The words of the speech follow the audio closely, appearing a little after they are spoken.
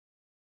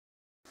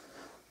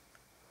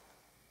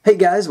Hey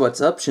guys, what's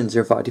up?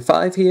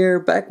 Shin0525 here,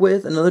 back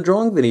with another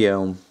drawing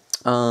video.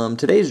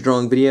 Today's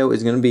drawing video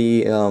is going to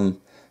be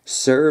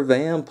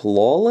Servamp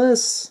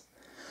Lawless.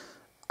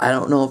 I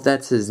don't know if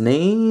that's his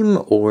name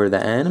or the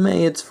anime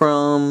it's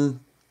from.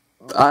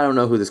 I don't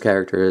know who this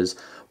character is,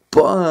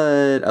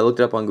 but I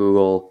looked it up on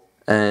Google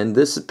and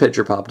this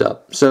picture popped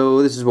up.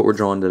 So this is what we're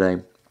drawing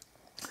today.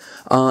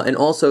 And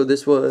also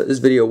this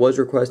video was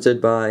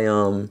requested by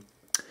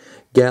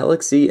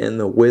Galaxy and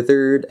the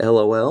Withered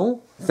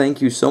LOL.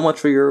 Thank you so much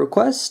for your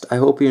request. I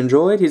hope you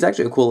enjoyed. He's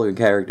actually a cool looking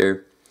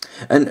character.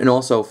 And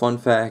also, fun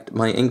fact,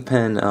 my ink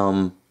pen,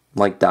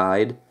 like,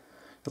 died,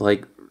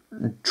 like,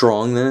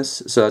 drawing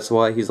this. So that's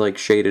why he's, like,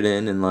 shaded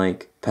in,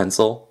 like,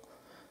 pencil.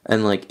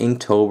 And, like,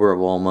 Inktober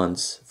of all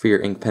months for your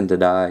ink pen to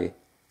die.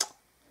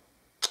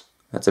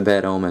 That's a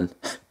bad omen.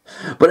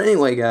 But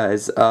anyway,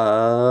 guys,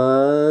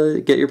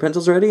 get your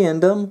pencils ready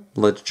and,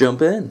 let's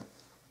jump in.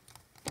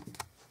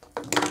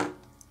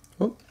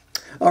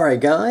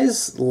 Alright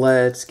guys,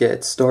 let's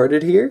get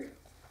started here.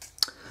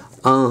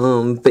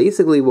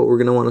 Basically what we're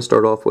going to want to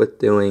start off with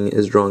doing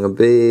is drawing a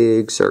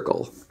big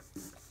circle.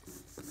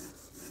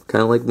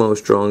 Kind of like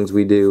most drawings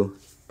we do.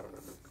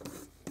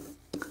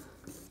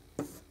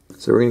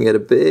 So we're going to get a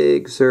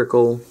big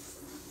circle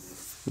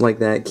like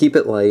that, keep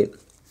it light.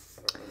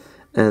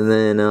 And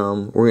then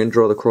we're going to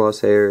draw the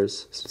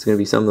crosshairs. So it's going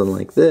to be something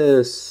like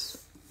this.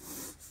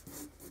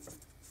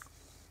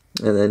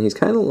 And then he's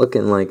kind of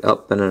looking like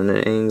up and at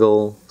an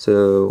angle,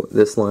 so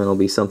this line will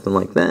be something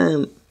like that.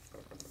 And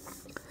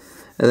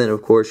then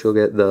of course you'll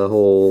get the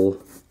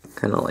whole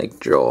kind of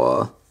like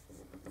jaw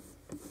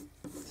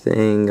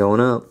thing going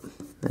up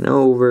and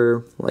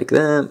over like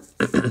that.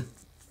 And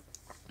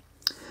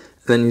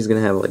then he's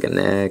going to have like a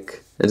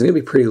neck. It's going to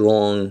be pretty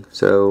long,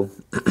 so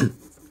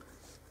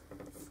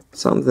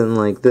something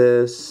like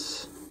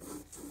this.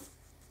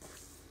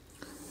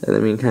 And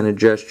then we can kind of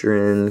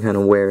gesture in, kind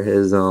of where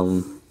his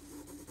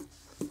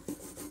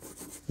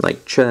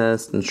like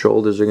chest and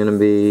shoulders are going to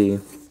be,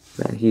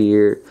 right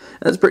here.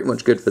 That's pretty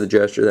much good for the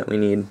gesture that we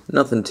need.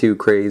 Nothing too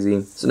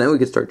crazy. So now we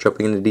can start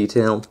jumping into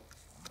detail.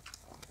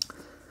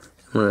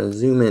 I'm going to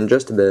zoom in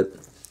just a bit.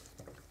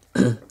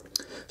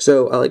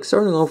 So I like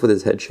starting off with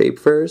his head shape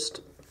first.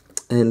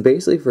 And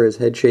basically for his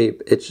head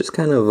shape, it's just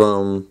kind of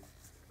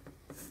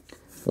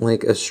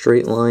like a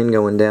straight line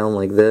going down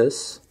like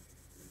this.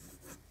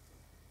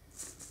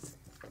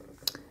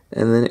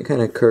 And then it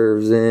kind of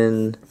curves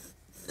in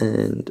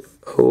and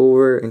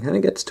over and kind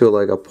of gets to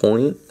like a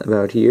point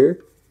about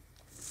here,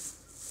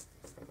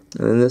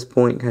 and then this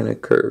point kind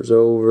of curves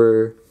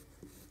over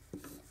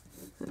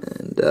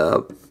and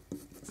up,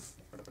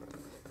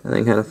 and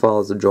then kind of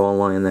follows the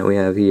jawline that we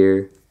have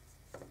here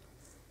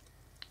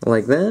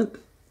like that.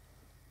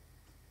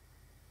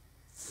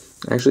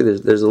 Actually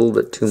there's a little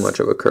bit too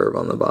much of a curve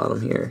on the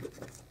bottom here,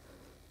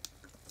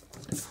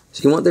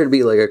 so you want there to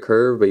be like a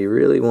curve, but you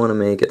really want to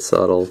make it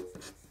subtle.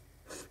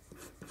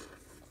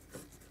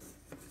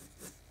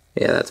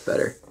 Yeah, that's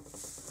better.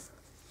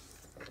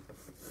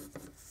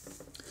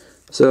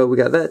 So we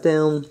got that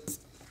down.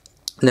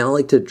 Now I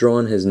like to draw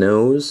on his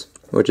nose,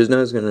 which his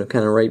nose is going to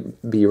kind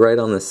of be right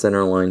on the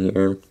center line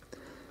here.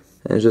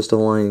 And it's just a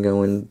line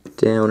going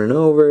down and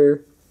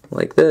over,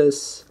 like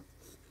this.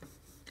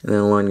 And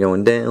then a line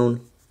going down.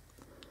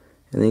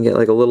 And then you get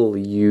like a little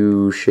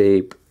U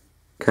shape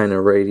kind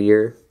of right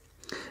here.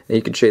 And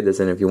you can shade this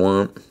in if you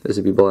want. This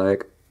would be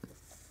black.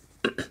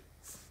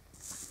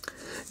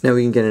 Now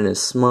we can get in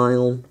his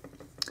smile.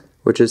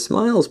 Which his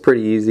smile is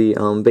pretty easy.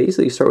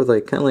 Basically you start with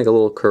like kind of like a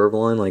little curve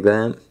line like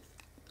that,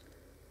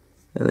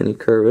 and then you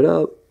curve it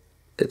up.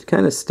 It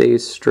kind of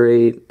stays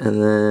straight,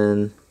 and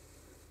then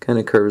kind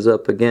of curves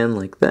up again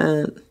like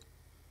that.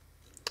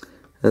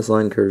 This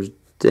line curves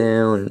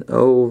down and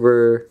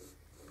over,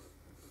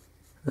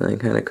 and then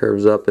kind of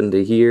curves up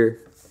into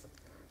here,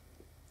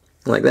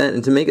 like that.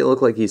 And to make it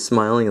look like he's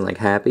smiling and like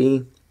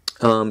happy,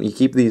 you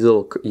keep these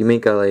little. You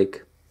make a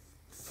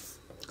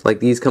like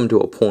these come to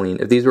a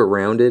point. If these were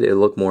rounded, it'd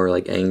look more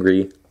like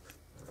angry.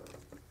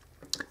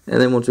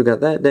 And then once we got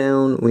that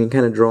down, we can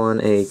kind of draw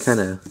in a kind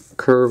of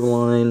curve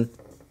line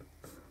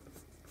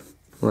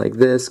like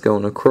this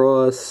going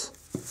across,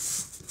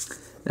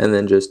 and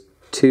then just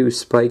two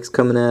spikes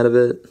coming out of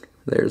it.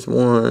 There's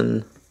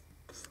one,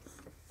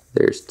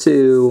 there's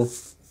two,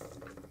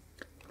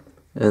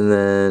 and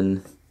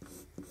then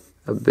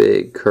a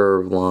big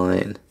curve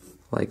line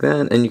like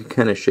that. And you can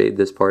kind of shade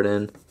this part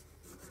in.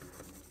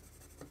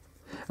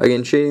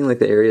 Again, shading like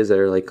the areas that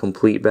are like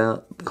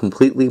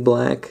completely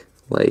black,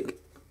 like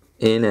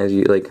in as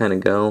you like kind of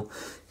go,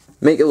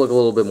 make it look a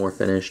little bit more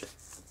finished.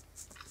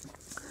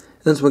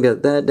 Once we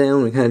got that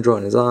down, we kind of draw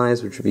in his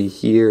eyes, which would be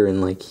here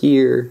and like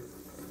here.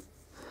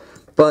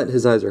 But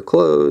his eyes are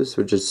closed,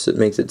 which just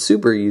makes it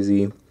super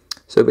easy.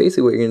 So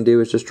basically what you're going to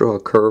do is just draw a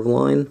curve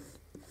line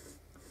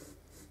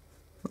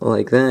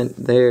like that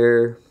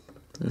there,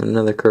 and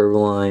another curve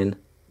line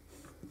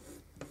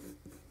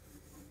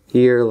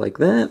here like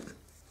that.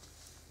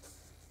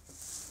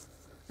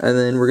 And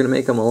then we're going to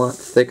make them a lot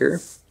thicker.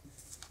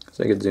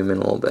 So I could zoom in a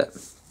little bit.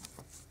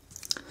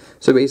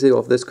 So basically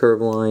off this curve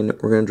line,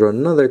 we're going to draw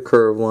another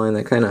curve line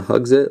that kind of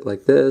hugs it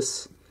like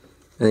this.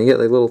 And you get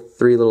like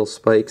three little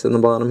spikes in the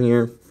bottom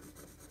here.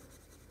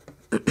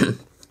 And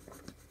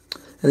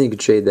then you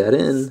could shade that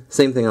in.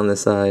 Same thing on this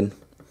side.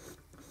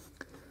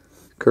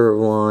 Curve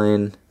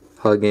line,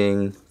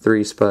 hugging,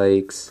 three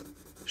spikes,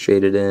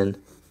 shaded in.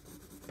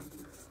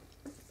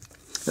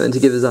 And then to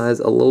give his eyes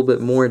a little bit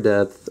more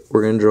depth,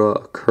 we're going to draw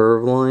a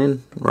curve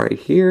line right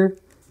here.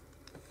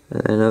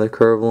 And another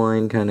curve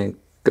line kind of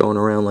going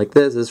around like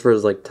this. This is for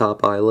his like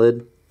top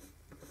eyelid.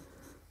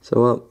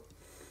 So up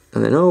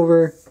and then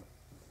over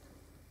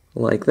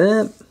like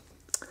that.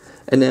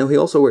 And now he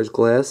also wears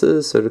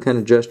glasses, so to kind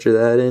of gesture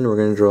that in, we're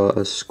going to draw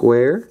a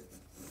square.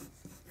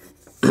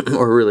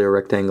 Or really a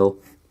rectangle.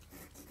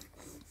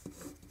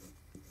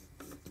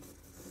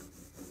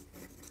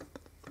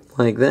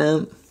 Like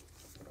that.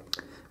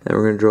 And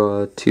we're going to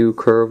draw two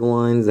curve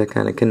lines that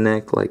kind of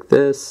connect like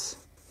this.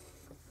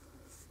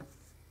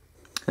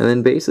 And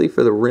then basically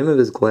for the rim of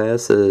his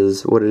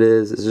glasses, what it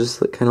is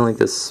just like, kind of like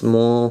this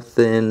small,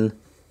 thin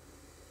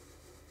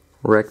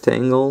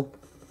rectangle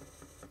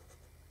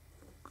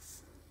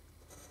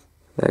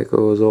that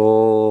goes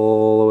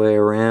all the way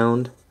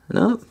around and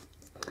up.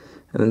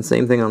 And then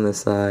same thing on this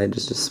side,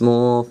 just a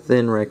small,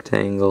 thin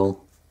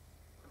rectangle.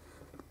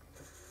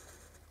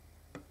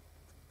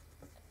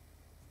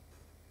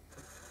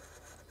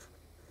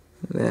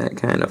 That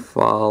kind of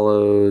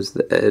follows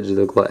the edge of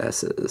the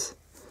glasses.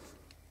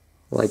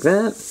 Like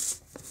that.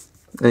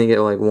 And you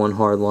get like one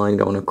hard line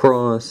going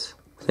across.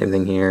 Same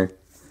thing here.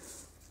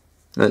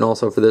 And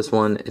also for this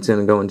one, it's going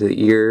to go into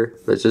the ear,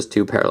 but it's just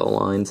two parallel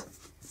lines.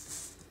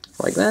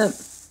 Like that.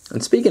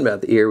 And speaking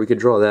about the ear, we could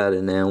draw that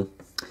in now.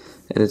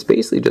 And it's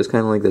basically just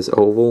kind of like this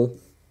oval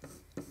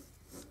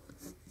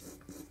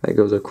that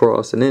goes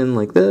across and in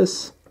like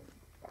this.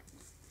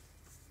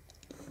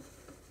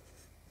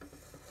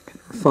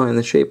 Refine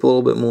the shape a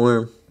little bit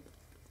more.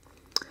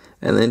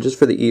 And then just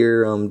for the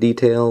ear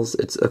details,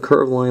 it's a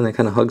curved line that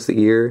kind of hugs the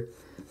ear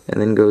and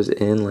then goes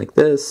in like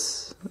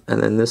this.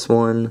 And then this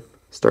one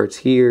starts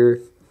here.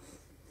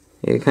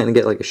 You kind of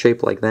get like a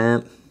shape like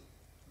that.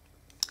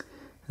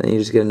 And you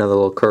just get another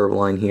little curved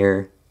line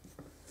here.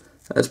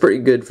 That's pretty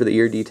good for the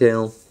ear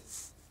detail.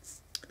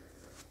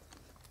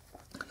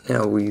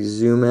 Now we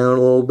zoom out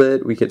a little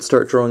bit. We could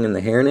start drawing in the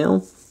hair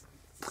now.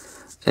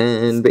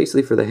 And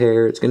basically for the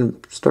hair, it's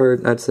going to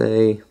start, I'd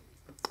say,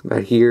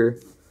 about here.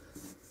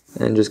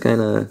 And just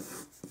kind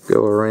of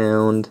go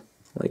around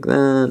like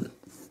that.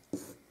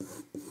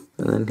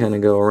 And then kind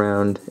of go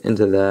around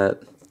into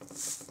that.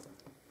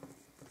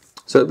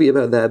 So it'll be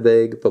about that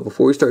big. But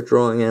before we start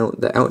drawing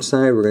out the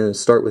outside, we're going to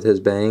start with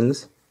his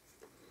bangs.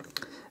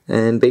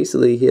 And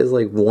basically he has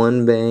like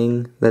one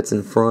bang that's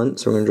in front.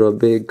 So we're going to draw a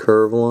big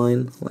curve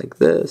line like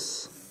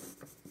this.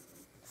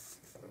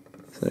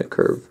 It's going to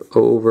curve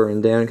over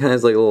and down. It kind of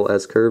has like a little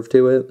S curve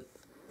to it.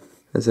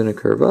 It's going to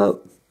curve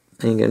up.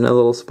 And you get another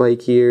little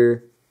spike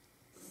here.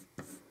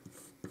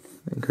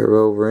 And curve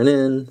over and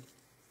in.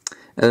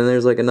 And then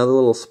there's like another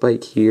little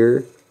spike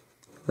here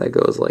that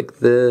goes like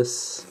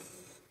this.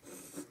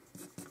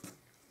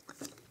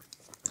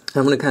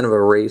 I'm going to kind of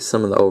erase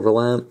some of the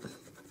overlap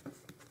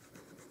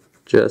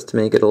just to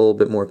make it a little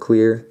bit more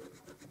clear.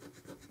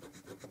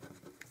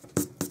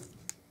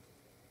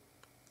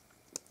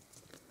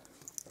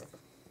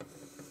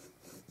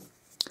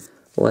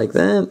 Like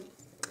that.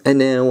 And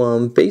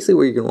now basically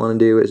what you're going to want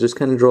to do is just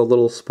kind of draw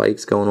little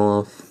spikes going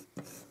off.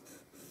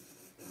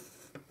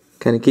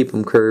 Kind of keep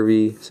them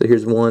curvy. So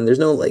here's one. There's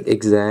no like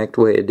exact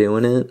way of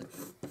doing it.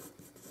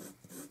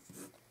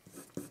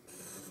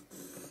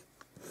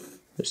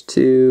 There's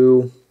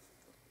two.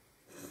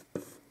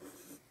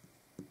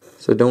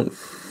 So don't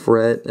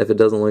fret if it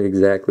doesn't look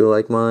exactly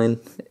like mine.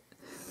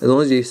 As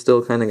long as you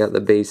still kind of got the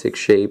basic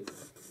shape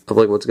of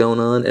like what's going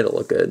on, it'll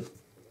look good.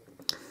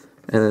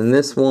 And then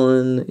this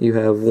one, you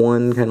have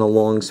one kind of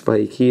long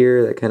spike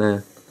here that kind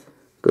of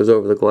goes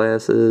over the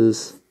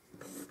glasses.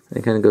 And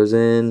it kind of goes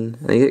in.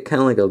 And you get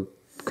kind of like a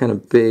kind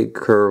of big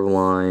curve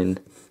line.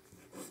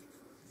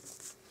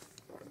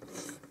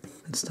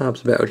 It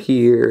stops about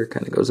here,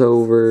 kind of goes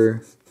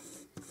over.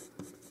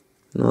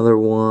 Another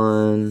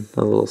one,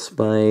 a little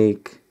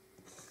spike.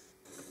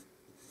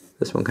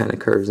 This one kind of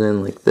curves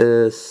in like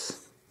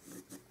this.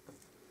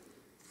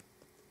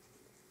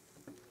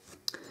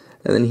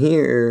 And then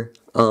here,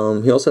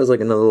 he also has like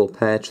another little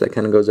patch that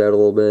kind of goes out a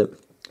little bit.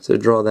 So to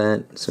draw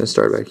that, it's going to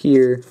start about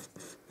here.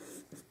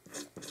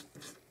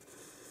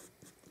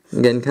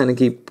 Again, kind of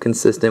keep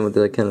consistent with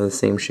the kind of the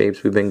same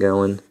shapes we've been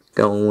going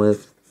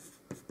with.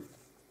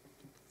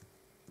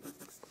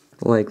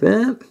 Like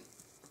that.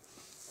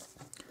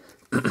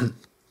 And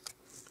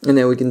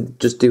now we can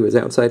just do his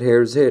outside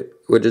hairs,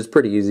 which is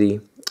pretty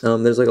easy.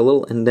 There's like a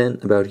little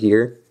indent about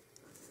here.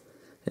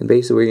 And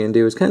basically what you're going to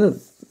do is kind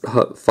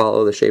of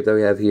follow the shape that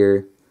we have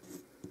here.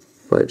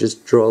 But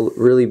just draw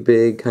really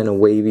big kind of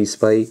wavy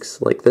spikes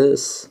like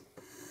this.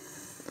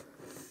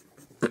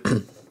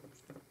 It's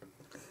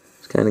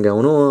kind of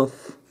going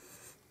off.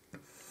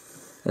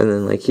 And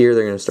then like here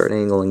they're going to start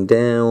angling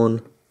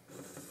down.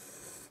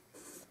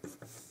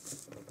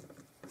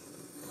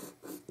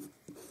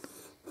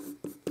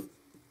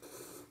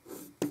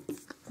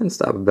 and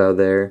stop about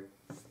there.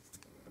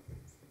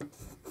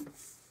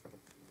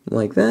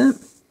 Like that.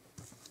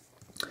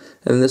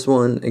 And this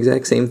one,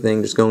 exact same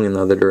thing, just going in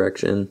the other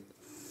direction.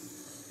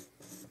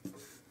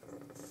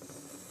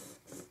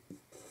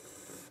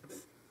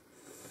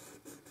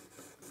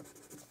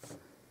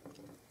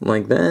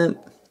 Like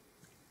that.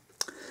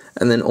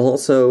 And then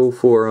also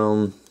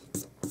for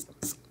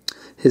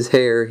his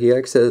hair, he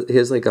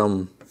has like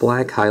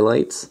black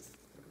highlights.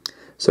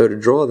 So to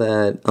draw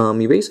that,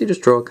 you basically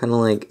just draw kind of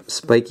like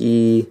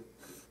spiky,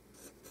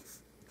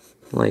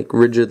 like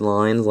rigid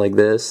lines like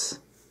this.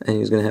 And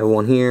he's going to have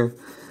one here.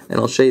 And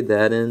I'll shade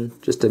that in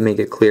just to make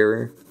it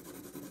clearer.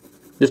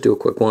 Just do a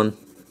quick one.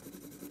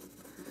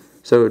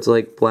 So it's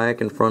like black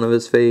in front of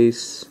his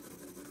face.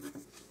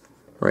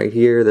 Right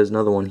here, there's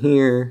another one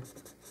here.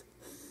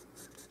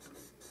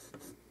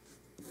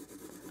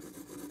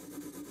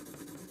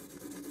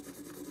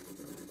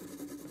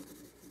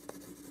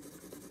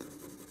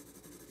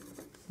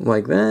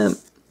 Like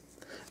that.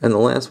 And the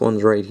last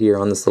one's right here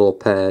on this little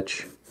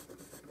patch.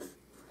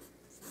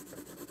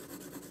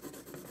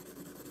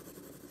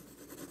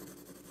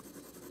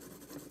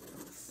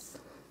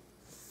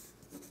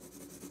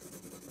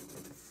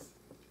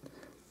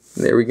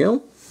 There we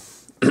go.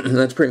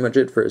 That's pretty much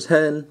it for his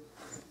head.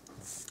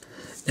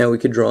 Now we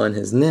could draw in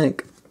his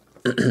neck,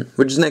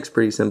 which his neck's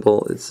pretty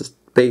simple. It's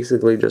just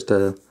basically just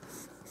a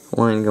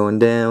line going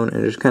down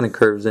and it just kind of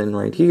curves in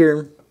right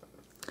here.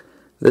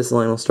 This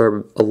line will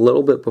start a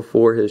little bit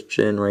before his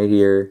chin right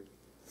here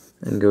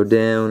and go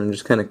down and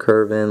just kind of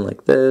curve in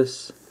like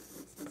this.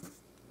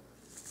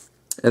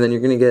 And then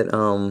you're going to get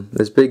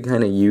this big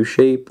kind of U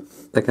shape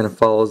that kind of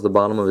follows the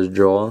bottom of his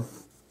jaw.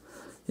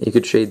 You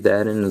could shade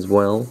that in as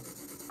well.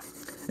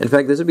 In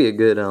fact, this would be a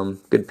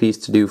good piece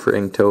to do for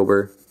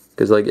Inktober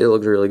because like it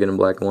looks really good in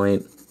black and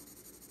white.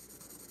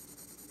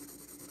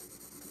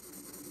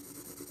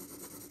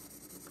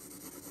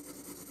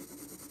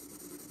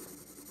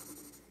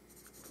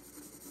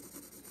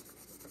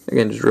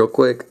 Again, just real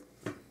quick,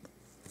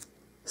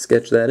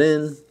 sketch that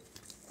in.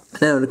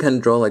 Now to kind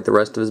of draw like the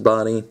rest of his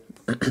body,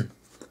 we're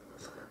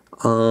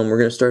going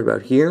to start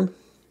about here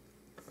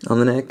on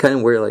the neck, kind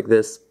of where like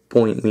this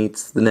point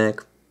meets the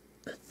neck,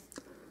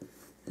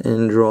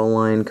 and draw a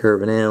line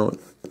curving out,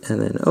 and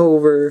then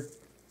over,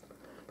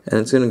 and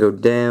it's going to go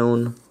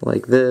down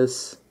like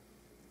this,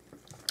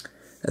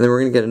 and then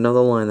we're going to get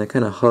another line that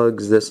kind of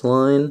hugs this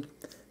line,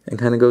 and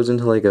kind of goes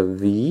into like a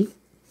V,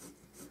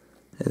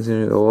 and it's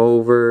going to go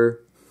over,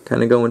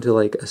 kind of go into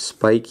like a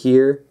spike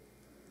here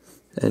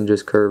and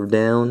just curve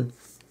down.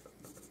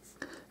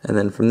 And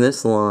then from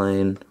this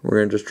line, we're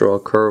going to just draw a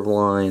curved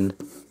line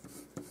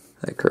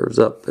that curves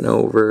up and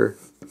over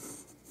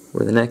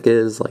where the neck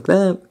is, like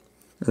that.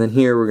 And then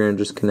here we're going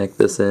to just connect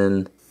this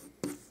in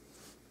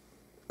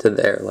to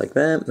there, like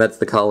that. That's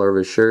the collar of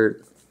his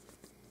shirt.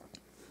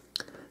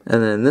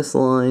 And then this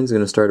line is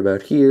going to start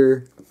about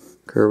here,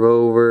 curve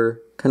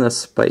over, kind of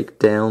spike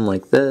down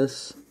like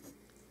this.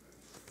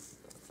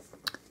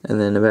 And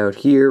then about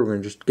here, we're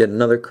going to just get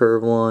another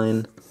curved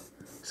line.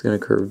 It's going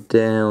to curve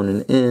down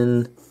and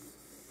in,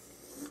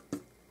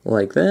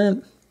 like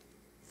that.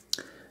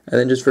 And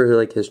then just for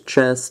like his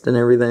chest and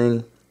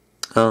everything,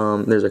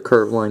 there's a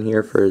curved line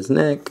here for his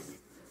neck.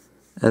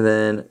 And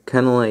then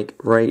kind of like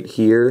right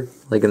here,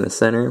 like in the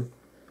center,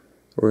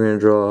 we're going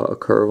to draw a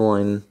curved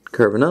line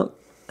curving up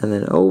and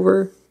then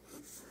over.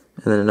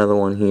 And then another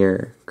one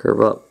here,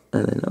 curve up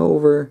and then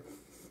over,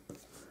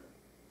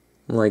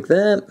 like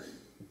that.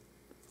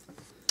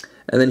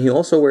 And then he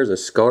also wears a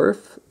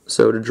scarf,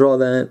 so to draw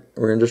that,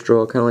 we're going to just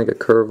draw kind of like a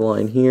curved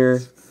line here.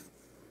 And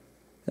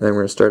then we're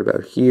going to start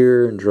about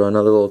here and draw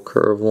another little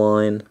curved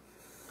line,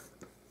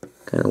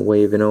 kind of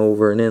waving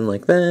over and in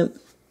like that.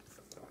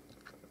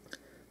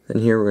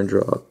 Then here we're going to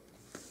draw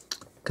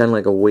kind of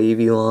like a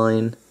wavy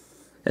line.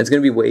 And it's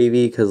going to be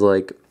wavy because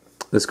like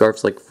the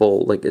scarf's like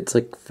it's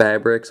like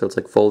fabric, so it's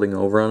like folding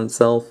over on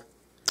itself.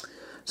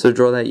 So to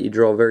draw that, you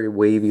draw very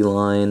wavy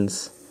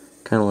lines,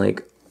 kind of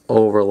like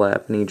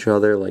overlapping each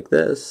other like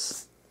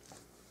this.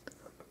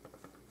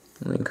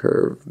 And then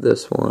curve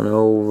this one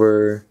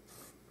over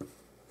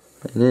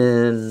and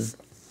in.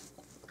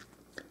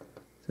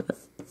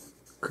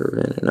 Curve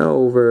in and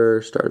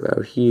over, start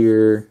about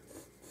here.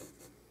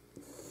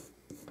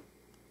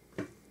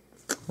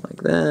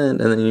 Like that. And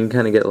then you can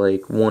kind of get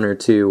like one or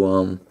two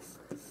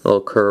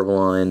little curve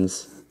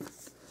lines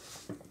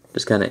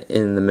just kind of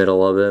in the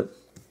middle of it.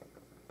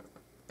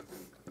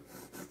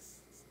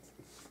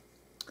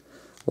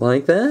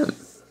 Like that.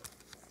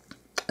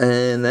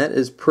 And that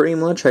is pretty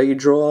much how you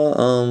draw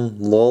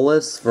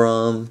Lawless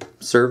from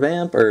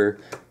Servamp, or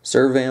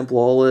Servamp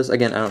Lawless.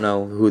 Again, I don't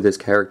know who this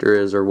character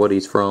is or what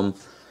he's from,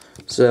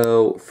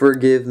 so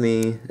forgive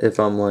me if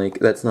I'm like,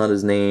 that's not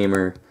his name,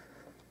 or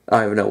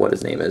I don't even know what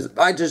his name is.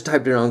 I just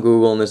typed it on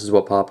Google and this is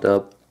what popped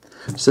up.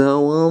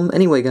 So,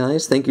 anyway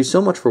guys, thank you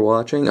so much for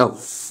watching. Oh,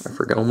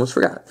 almost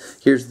forgot.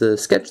 Here's the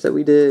sketch that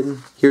we did.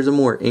 Here's a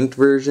more inked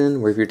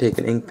version, where if you take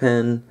an ink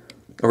pen,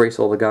 erase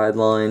all the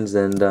guidelines,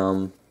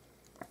 and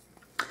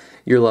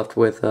you're left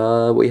with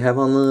what you have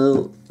on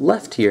the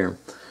left here.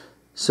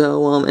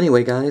 So,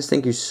 anyway, guys,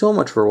 thank you so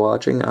much for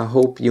watching. I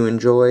hope you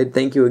enjoyed.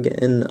 Thank you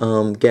again,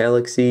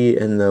 Galaxy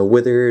and the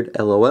Withered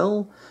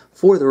LOL,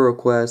 for the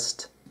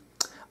request.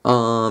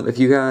 If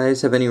you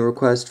guys have any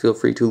requests, feel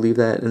free to leave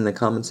that in the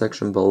comment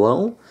section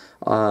below.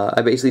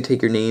 I basically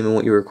take your name and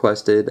what you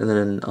requested, and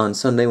then on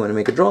Sunday when I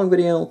make a drawing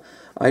video,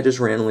 I just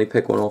randomly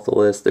pick one off the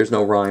list. There's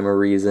no rhyme or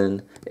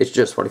reason. It's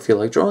just what I feel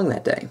like drawing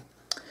that day.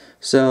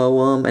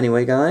 So,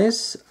 anyway,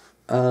 guys,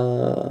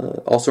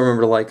 also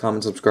remember to like,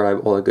 comment,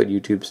 subscribe, all that good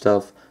YouTube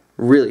stuff.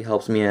 Really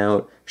helps me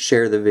out.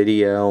 Share the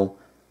video,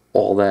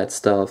 all that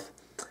stuff.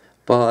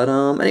 But,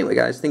 anyway,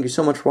 guys, thank you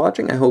so much for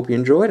watching. I hope you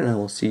enjoyed, and I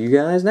will see you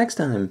guys next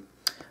time.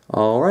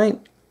 Alright,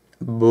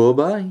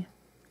 bye-bye.